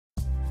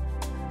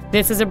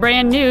This is a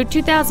brand new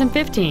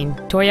 2015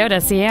 Toyota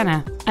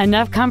Sienna.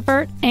 Enough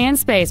comfort and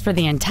space for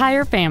the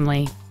entire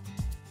family.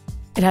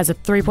 It has a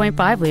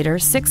 3.5-liter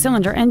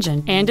six-cylinder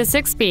engine and a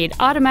 6-speed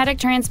automatic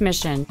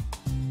transmission.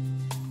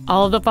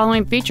 All of the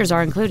following features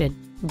are included: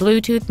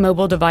 Bluetooth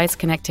mobile device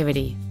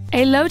connectivity,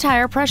 a low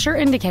tire pressure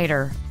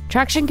indicator,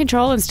 traction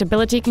control and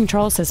stability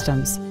control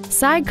systems,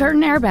 side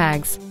curtain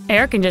airbags,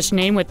 air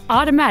conditioning with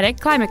automatic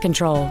climate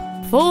control,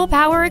 full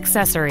power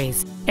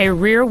accessories, a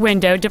rear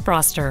window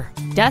defroster,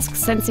 dusk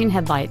sensing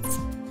headlights,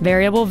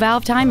 variable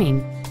valve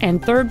timing,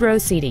 and third-row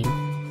seating.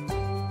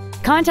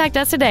 Contact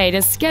us today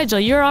to schedule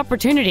your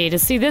opportunity to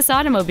see this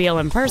automobile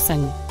in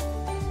person.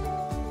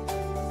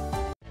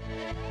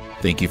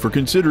 Thank you for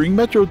considering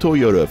Metro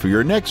Toyota for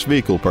your next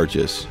vehicle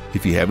purchase.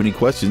 If you have any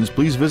questions,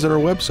 please visit our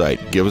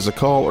website, give us a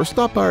call, or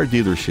stop by our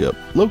dealership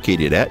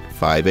located at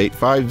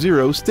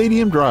 5850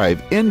 Stadium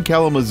Drive in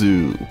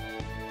Kalamazoo.